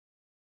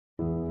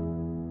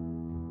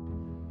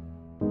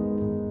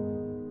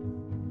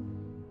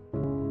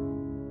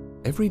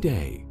Every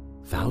day,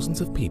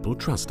 thousands of people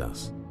trust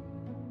us.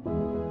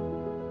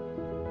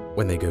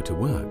 When they go to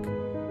work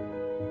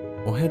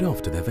or head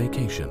off to their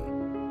vacation,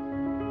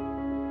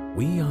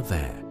 we are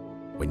there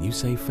when you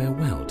say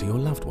farewell to your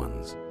loved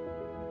ones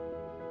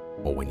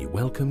or when you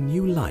welcome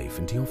new life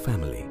into your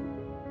family.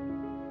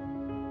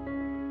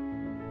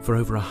 For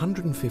over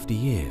 150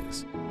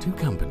 years, two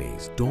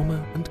companies,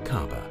 DORMA and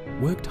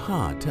KABA, worked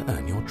hard to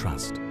earn your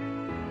trust.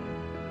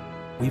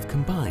 We've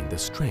combined the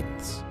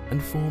strengths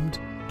and formed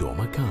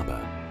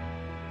DORMA+kaba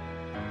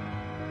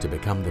to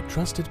become the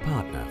trusted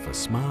partner for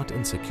smart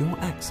and secure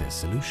access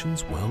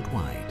solutions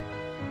worldwide.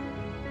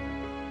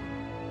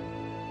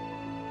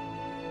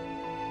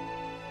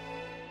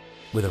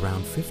 With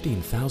around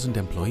 15,000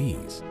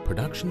 employees,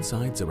 production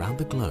sites around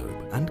the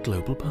globe and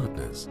global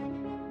partners.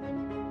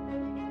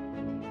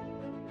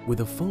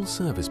 With a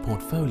full-service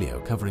portfolio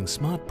covering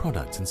smart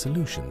products and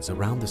solutions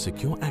around the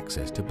secure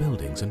access to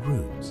buildings and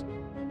rooms.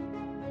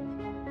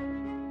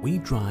 We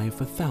drive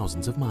for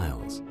thousands of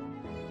miles.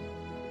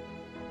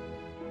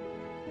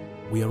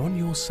 We are on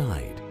your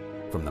side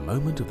from the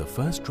moment of the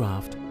first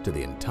draft to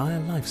the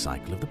entire life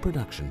cycle of the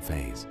production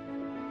phase.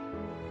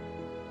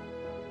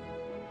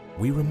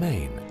 We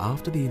remain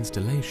after the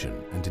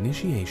installation and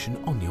initiation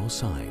on your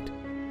side.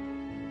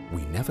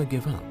 We never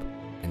give up,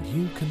 and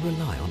you can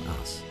rely on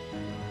us.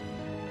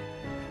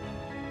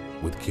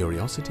 With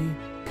curiosity,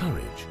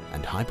 courage,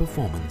 and high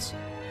performance,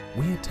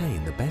 we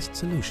attain the best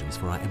solutions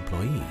for our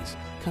employees,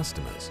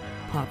 customers,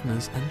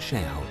 partners, and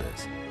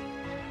shareholders,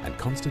 and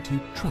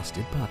constitute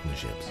trusted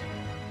partnerships.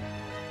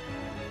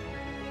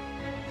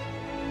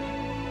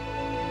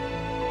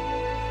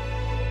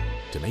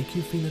 To make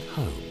you feel at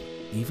home,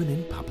 even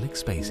in public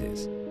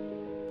spaces,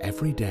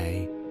 every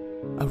day,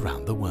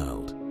 around the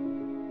world.